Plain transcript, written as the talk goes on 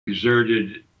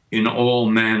exerted in all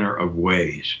manner of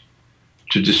ways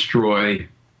to destroy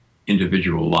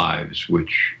individual lives,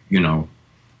 which,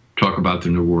 talk about the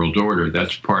New World Order,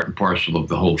 that's part and parcel of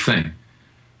the whole thing.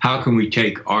 How can we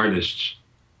take artists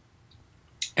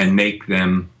and make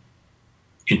them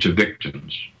into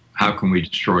victims? How can we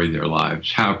destroy their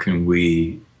lives? How can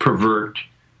we pervert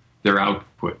their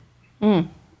output?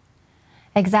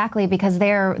 Exactly, because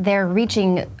they're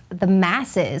reaching the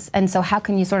masses, and so how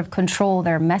can you sort of control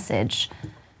their message,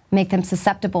 make them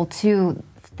susceptible to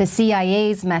the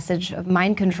CIA's message of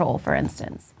mind control, for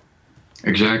instance?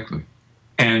 Exactly.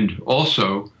 And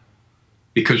also,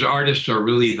 because artists are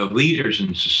really the leaders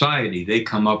in society, they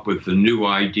come up with the new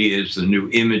ideas, the new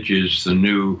images, the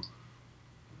new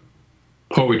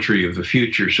poetry of the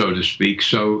future, so to speak.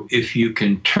 So if you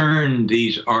can turn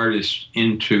these artists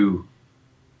into,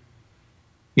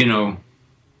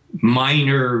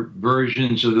 minor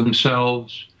versions of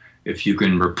themselves, if you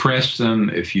can repress them,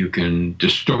 if you can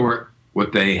distort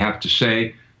what they have to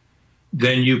say,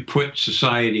 then you put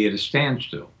society at a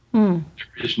standstill. There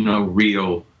is no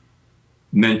real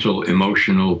mental,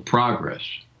 emotional progress.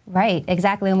 Right,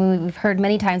 exactly. And we've heard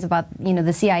many times about,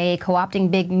 the CIA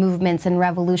co-opting big movements and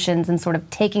revolutions and sort of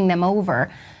taking them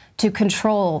over to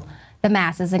control the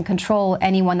masses and control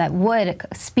anyone that would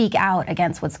speak out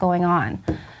against what's going on.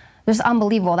 Just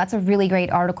unbelievable. That's a really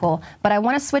great article. But I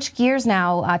want to switch gears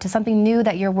now to something new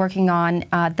that you're working on,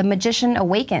 The Magician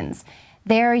Awakens.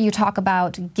 There you talk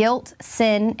about guilt,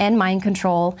 sin, and mind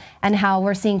control, and how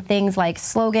we're seeing things like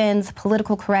slogans,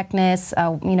 political correctness.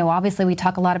 Obviously we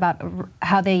talk a lot about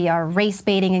how they are race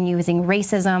baiting and using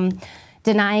racism,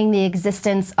 denying the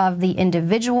existence of the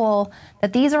individual,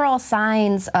 that these are all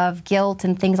signs of guilt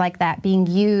and things like that being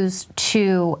used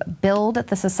to build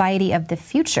the society of the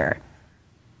future.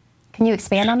 Can you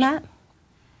expand on that?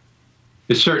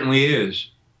 It certainly is.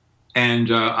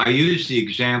 And I use the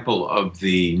example of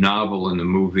the novel and the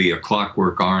movie A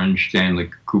Clockwork Orange, Stanley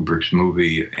Kubrick's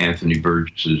movie, Anthony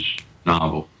Burgess's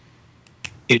novel,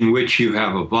 in which you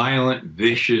have a violent,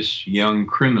 vicious young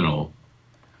criminal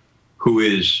who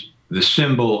is the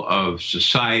symbol of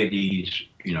society's,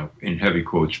 in heavy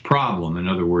quotes, problem. In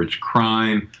other words,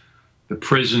 crime. The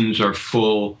prisons are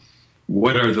full.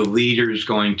 What are the leaders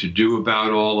going to do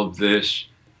about all of this?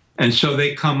 And so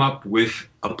they come up with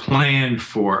a plan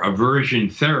for aversion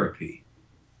therapy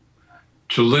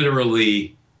to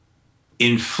literally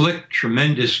inflict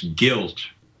tremendous guilt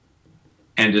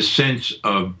and a sense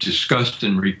of disgust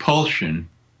and repulsion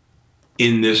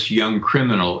in this young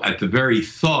criminal at the very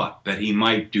thought that he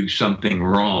might do something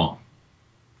wrong.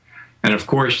 And of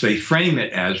course, they frame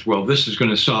it as, well, this is going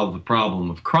to solve the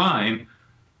problem of crime.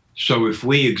 So if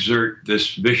we exert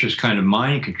this vicious kind of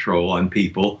mind control on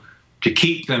people to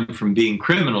keep them from being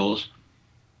criminals,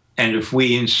 and if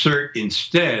we insert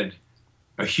instead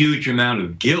a huge amount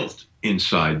of guilt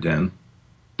inside them,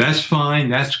 that's fine,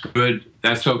 that's good,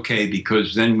 that's okay,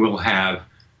 because then we'll have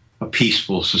a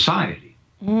peaceful society.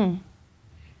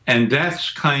 And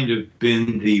that's kind of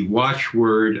been the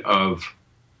watchword of,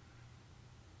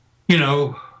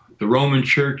 the Roman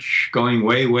Church going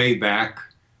way, way back,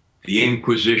 the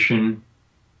Inquisition.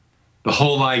 The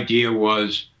whole idea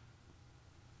was,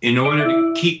 in order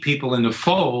to keep people in the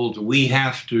fold, we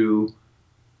have to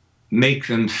make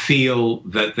them feel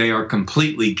that they are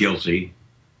completely guilty,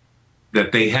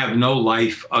 that they have no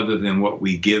life other than what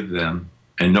we give them,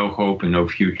 and no hope and no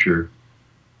future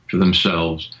for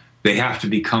themselves. They have to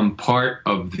become part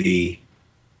of the,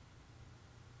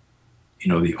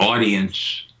 the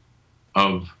audience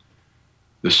of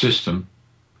the system,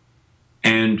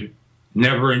 and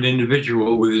never an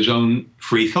individual with his own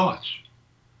free thoughts.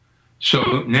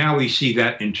 So now we see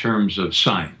that in terms of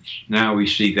science. Now we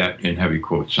see that in heavy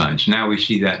quote science. Now we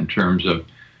see that in terms of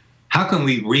how can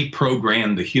we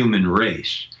reprogram the human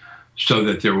race so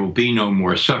that there will be no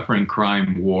more suffering,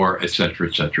 crime, war, et cetera,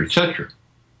 et cetera, et cetera.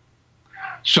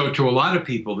 So to a lot of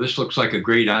people, this looks like a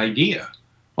great idea.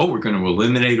 Oh, we're going to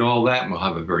eliminate all that and we'll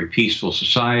have a very peaceful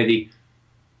society.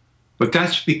 But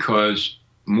that's because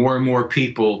more and more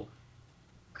people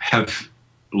have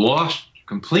lost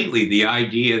completely the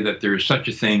idea that there is such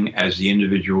a thing as the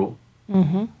individual,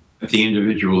 that the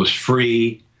individual is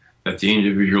free, that the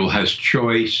individual has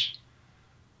choice,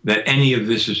 that any of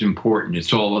this is important.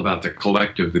 It's all about the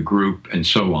collective, the group, and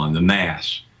so on, the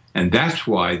mass. And that's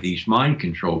why these mind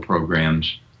control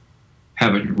programs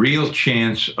have a real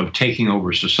chance of taking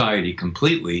over society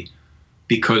completely,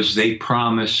 because they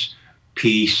promise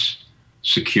peace,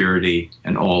 security,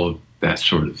 and all of that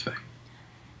sort of thing.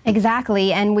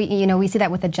 Exactly, and we see that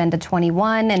with Agenda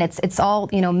 21, and it's all,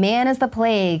 man is the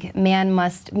plague, man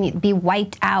must be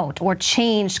wiped out or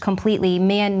changed completely,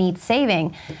 man needs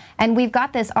saving. And we've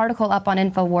got this article up on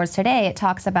InfoWars today. It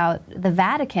talks about the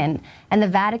Vatican and the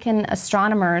Vatican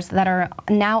astronomers that are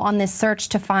now on this search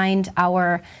to find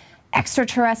our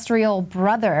extraterrestrial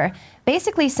brother,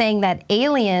 basically saying that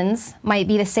aliens might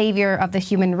be the savior of the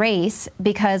human race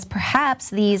because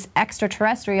perhaps these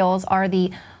extraterrestrials are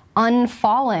the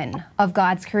unfallen of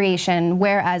God's creation,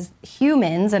 whereas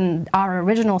humans and our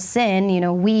original sin,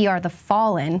 we are the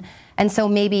fallen. And so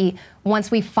maybe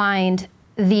once we find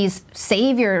these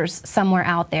saviors somewhere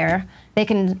out there, they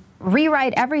can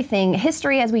rewrite everything,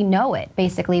 history as we know it,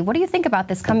 basically. What do you think about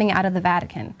this coming out of the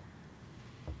Vatican?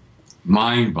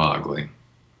 Mind-boggling.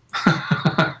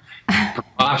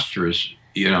 Preposterous,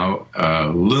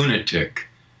 lunatic.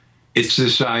 It's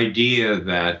this idea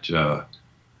that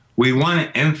we want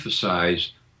to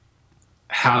emphasize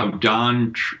how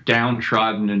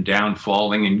downtrodden and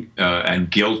downfalling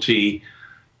and guilty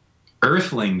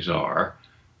earthlings are.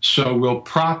 So we'll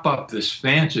prop up this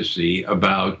fantasy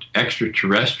about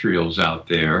extraterrestrials out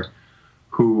there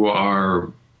who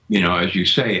are, as you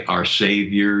say, our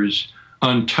saviors,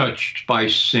 untouched by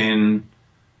sin.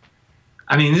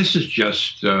 I mean, this is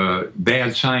just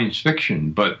bad science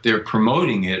fiction, but they're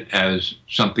promoting it as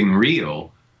something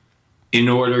real in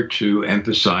order to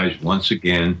emphasize once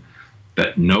again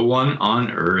that no one on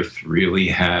earth really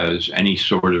has any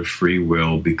sort of free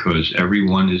will because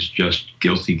everyone is just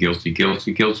guilty, guilty,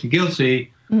 guilty, guilty,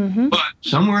 guilty. Mm-hmm. But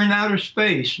somewhere in outer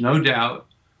space, no doubt,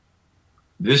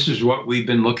 this is what we've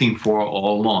been looking for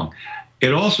all along.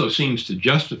 It also seems to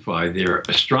justify their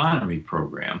astronomy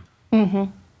program. Mm-hmm.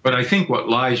 But I think what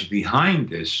lies behind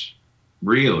this,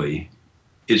 really,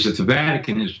 is that the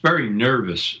Vatican is very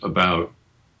nervous about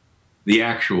the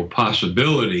actual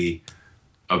possibility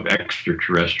of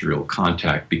extraterrestrial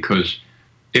contact because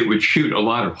it would shoot a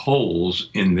lot of holes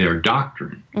in their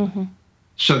doctrine. Mm-hmm.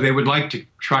 So they would like to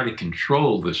try to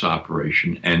control this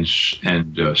operation and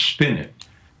spin it.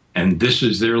 And this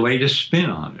is their latest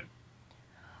spin on it.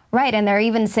 Right, and they're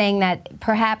even saying that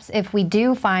perhaps if we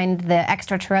do find the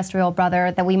extraterrestrial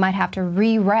brother, that we might have to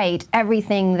rewrite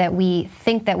everything that we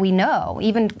think that we know,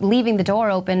 even leaving the door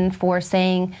open for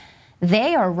saying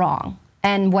they are wrong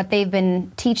and what they've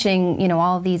been teaching,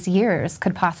 all of these years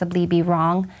could possibly be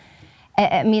wrong.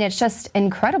 I mean, it's just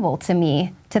incredible to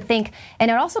me to think, and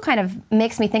it also kind of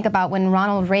makes me think about when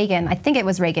Ronald Reagan, I think it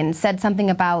was Reagan, said something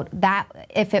about that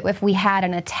if we had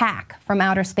an attack from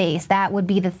outer space, that would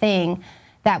be the thing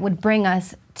that would bring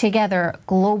us together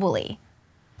globally.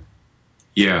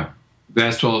 Yeah,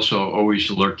 that's also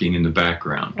always lurking in the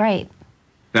background. Right.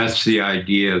 That's the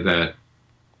idea that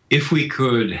if we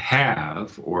could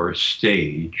have or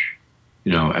stage,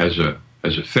 as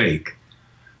a fake,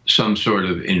 some sort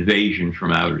of invasion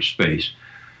from outer space,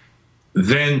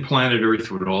 then planet Earth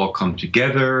would all come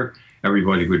together.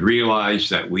 Everybody would realize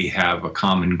that we have a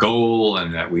common goal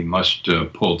and that we must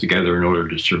pull together in order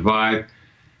to survive.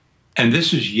 And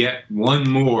this is yet one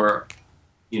more,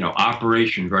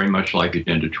 operation very much like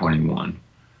Agenda 21.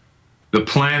 The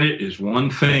planet is one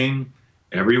thing.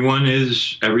 Everyone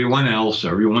is everyone else.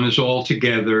 Everyone is all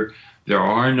together. There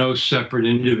are no separate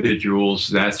individuals.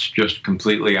 That's just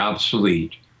completely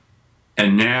obsolete.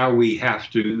 And now we have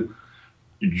to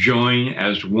join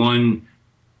as one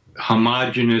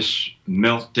homogeneous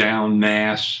meltdown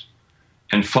mass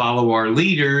and follow our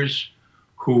leaders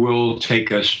who will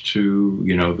take us to,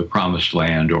 the promised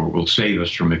land or will save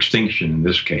us from extinction in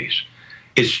this case.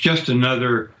 It's just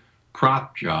another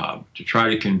prop job to try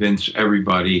to convince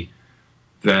everybody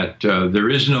that there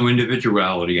is no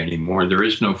individuality anymore, there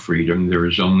is no freedom, there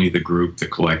is only the group, the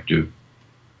collective.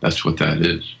 That's what that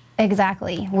is.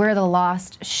 Exactly. We're the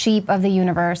lost sheep of the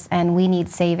universe, and we need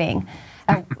saving.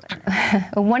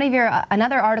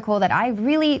 Another article that I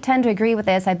really tend to agree with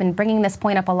this, I've been bringing this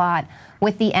point up a lot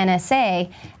with the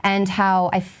NSA and how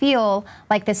I feel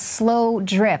like this slow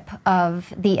drip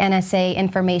of the NSA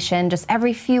information, just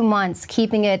every few months,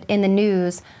 keeping it in the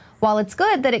news. While it's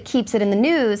good that it keeps it in the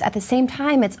news, at the same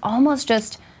time, it's almost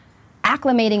just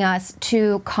acclimating us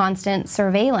to constant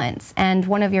surveillance. And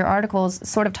one of your articles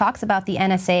sort of talks about the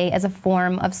NSA as a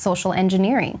form of social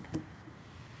engineering.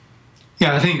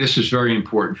 Yeah, I think this is very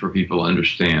important for people to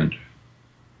understand.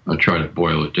 I'll try to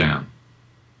boil it down.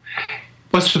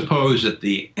 Let's suppose that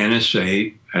the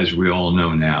NSA, as we all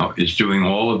know now, is doing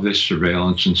all of this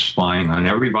surveillance and spying on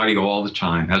everybody all the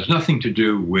time, has nothing to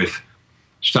do with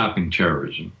stopping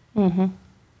terrorism. Mm-hmm.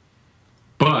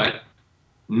 But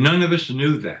none of us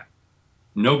knew that.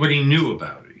 Nobody knew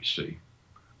about it, you see.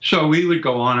 So we would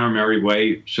go on our merry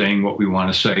way, saying what we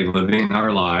want to say, living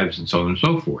our lives, and so on and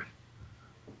so forth.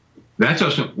 That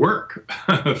doesn't work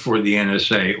for the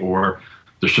NSA or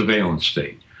the surveillance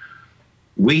state.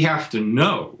 We have to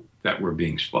know that we're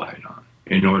being spied on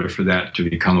in order for that to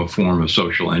become a form of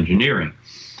social engineering.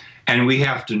 And we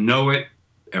have to know it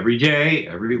every day,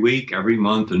 every week, every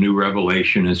month, a new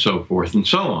revelation, and so forth and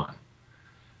so on.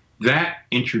 That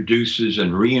introduces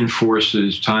and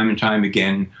reinforces time and time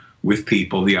again with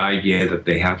people the idea that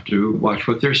they have to watch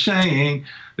what they're saying,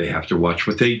 they have to watch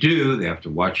what they do, they have to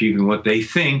watch even what they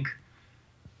think,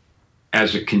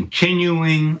 as a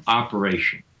continuing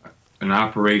operation, an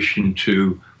operation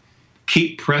to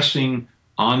keep pressing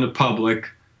on the public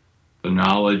the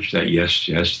knowledge that,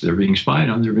 yes, they're being spied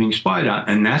on, they're being spied on.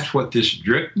 And that's what this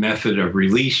drip method of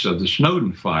release of the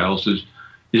Snowden files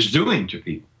is doing to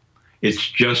people. It's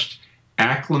just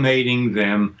acclimating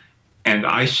them, and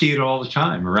I see it all the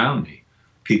time around me.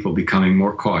 People becoming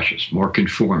more cautious, more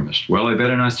conformist. Well, I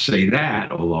better not say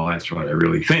that, although that's what I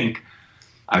really think.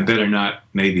 I better not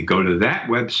maybe go to that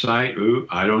website. Ooh,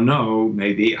 I don't know,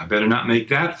 maybe I better not make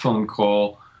that phone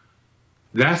call.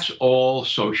 That's all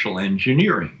social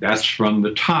engineering. That's from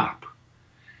the top.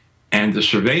 And the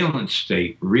surveillance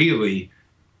state, really,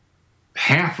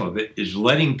 half of it is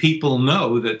letting people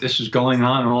know that this is going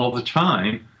on all the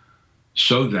time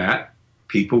so that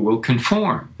people will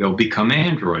conform. They'll become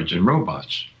androids and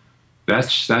robots.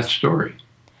 That's that story.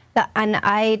 And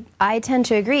I tend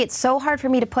to agree. It's so hard for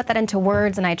me to put that into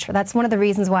words, and that's one of the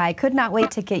reasons why I could not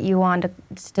wait to get you on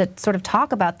to sort of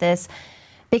talk about this,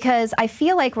 because I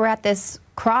feel like we're at this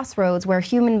crossroads where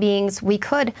human beings, we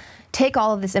could take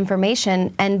all of this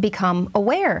information and become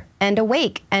aware and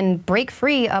awake and break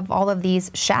free of all of these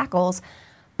shackles.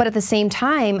 But at the same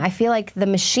time, I feel like the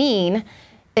machine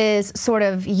is sort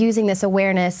of using this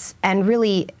awareness, and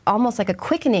really almost like a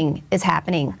quickening is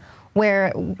happening,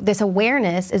 where this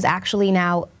awareness is actually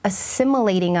now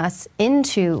assimilating us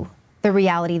into the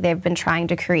reality they've been trying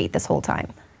to create this whole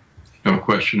time. No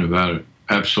question about it.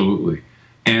 Absolutely.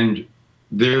 And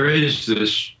there is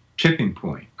this tipping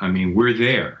point. I mean, we're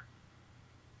there.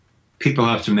 People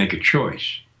have to make a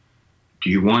choice. Do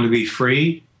you want to be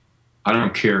free? I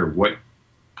don't care what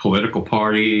political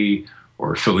party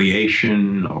or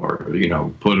affiliation or,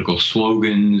 political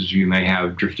slogans you may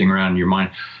have drifting around in your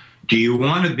mind. Do you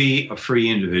want to be a free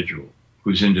individual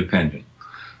who's independent?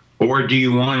 Or do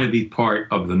you want to be part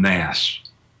of the mass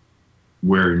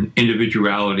where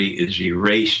individuality is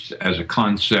erased as a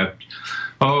concept?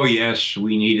 Oh, yes,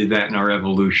 we needed that in our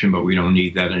evolution, but we don't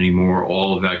need that anymore.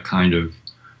 All of that kind of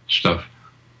stuff.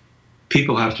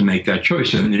 People have to make that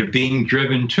choice, and they're being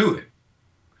driven to it.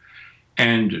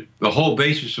 And the whole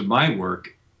basis of my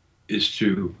work is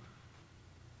to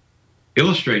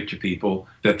illustrate to people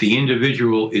that the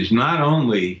individual is not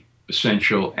only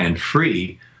essential and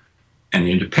free and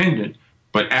independent,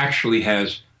 but actually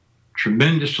has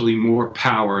tremendously more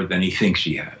power than he thinks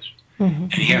he has. Mm-hmm.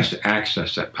 And he has to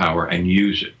access that power and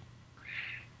use it.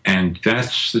 And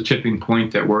that's the tipping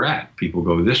point that we're at. People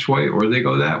go this way or they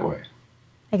go that way.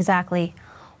 Exactly.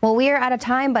 Well, we are out of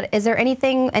time, but is there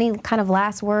anything, any kind of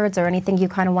last words or anything you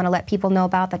kind of want to let people know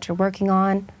about that you're working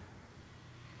on?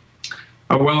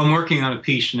 Well, I'm working on a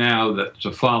piece now that's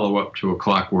a follow-up to A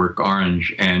Clockwork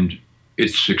Orange, and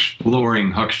it's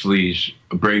exploring Huxley's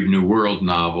A Brave New World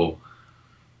novel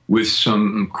with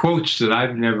some quotes that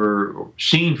I've never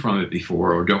seen from it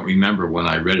before or don't remember when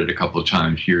I read it a couple of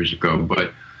times years ago,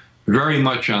 but very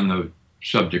much on the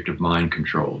subject of mind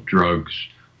control, drugs,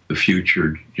 the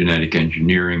future, genetic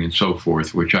engineering, and so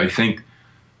forth, which I think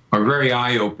are very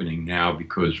eye-opening now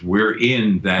because we're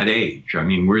in that age. I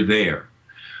mean, we're there.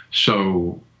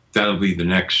 So that'll be the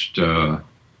next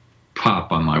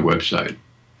pop on my website.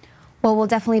 Well, we'll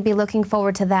definitely be looking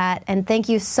forward to that. And thank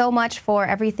you so much for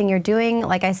everything you're doing.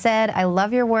 Like I said, I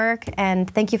love your work, and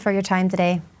thank you for your time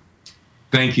today.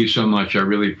 Thank you so much. I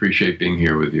really appreciate being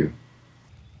here with you.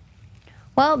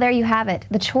 Well, there you have it.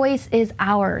 The choice is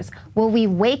ours. Will we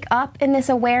wake up in this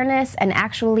awareness and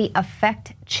actually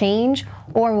affect change,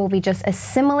 or will we just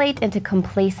assimilate into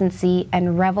complacency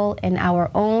and revel in our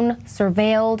own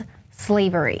surveilled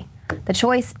slavery? The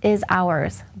choice is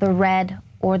ours, the red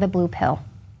or the blue pill.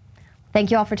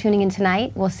 Thank you all for tuning in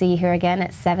tonight. We'll see you here again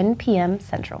at 7 p.m.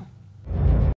 Central.